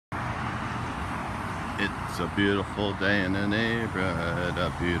It's a beautiful day in the neighborhood,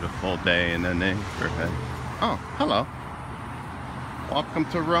 a beautiful day in the neighborhood. Oh, hello. Welcome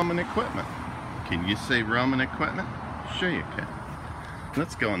to Roman Equipment. Can you say Roman Equipment? Sure you can.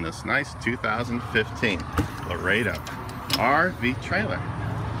 Let's go in this nice 2015 Laredo RV trailer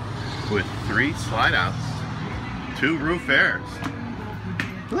with 3 slide outs, 2 roof airs.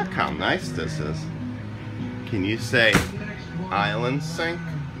 Look how nice this is. Can you say island sink?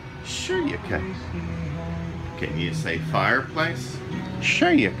 Sure you can. Can you say fireplace?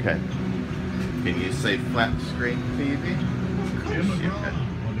 Sure you can. Can you say flat screen TV? Of course you can.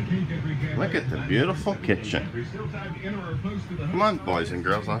 Look at the beautiful kitchen. Come on, boys and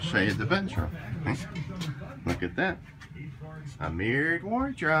girls, I'll show you the bedroom. Look at that. A mirrored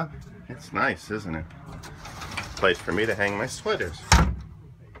wardrobe. It's nice, isn't it? Place for me to hang my sweaters.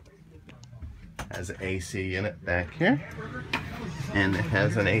 Has an AC unit back here. And it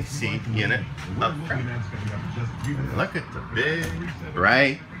has an AC unit up front. And look at the big,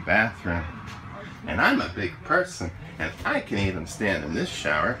 bright bathroom. And I'm a big person, and I can even stand in this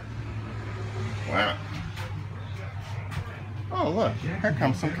shower. Wow. Oh look, here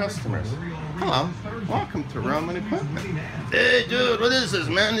come some customers. Hello, welcome to Roman Equipment. Hey dude, what is this,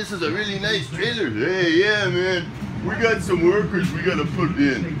 man? This is a really nice trailer. Hey, yeah man, we got some workers we gotta put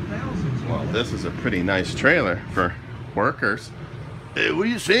in. Well, this is a pretty nice trailer for workers. Hey, what are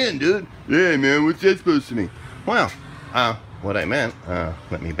you saying, dude? Hey, man, what's that supposed to mean? Well, what I meant,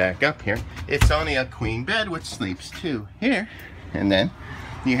 let me back up here. It's only a queen bed, which sleeps 2 here. And then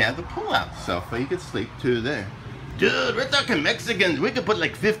you have the pull-out sofa. You could sleep 2 there. Dude, we're talking Mexicans. We could put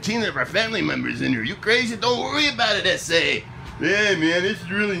like 15 of our family members in here. You crazy? Don't worry about it, SA. Hey, man, this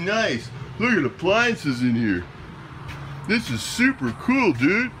is really nice. Look at appliances in here. This is super cool,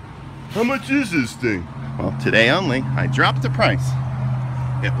 dude. How much is this thing? Well, today only, I dropped the price.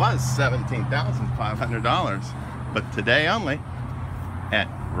 It was $17,500, but today only at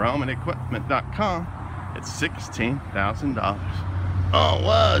RomanEquipment.com, it's $16,000. Oh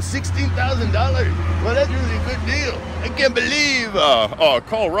wow, $16,000! Well, that's really a good deal. I can't believe.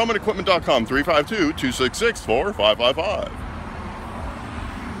 Call RomanEquipment.com 352-266-4555.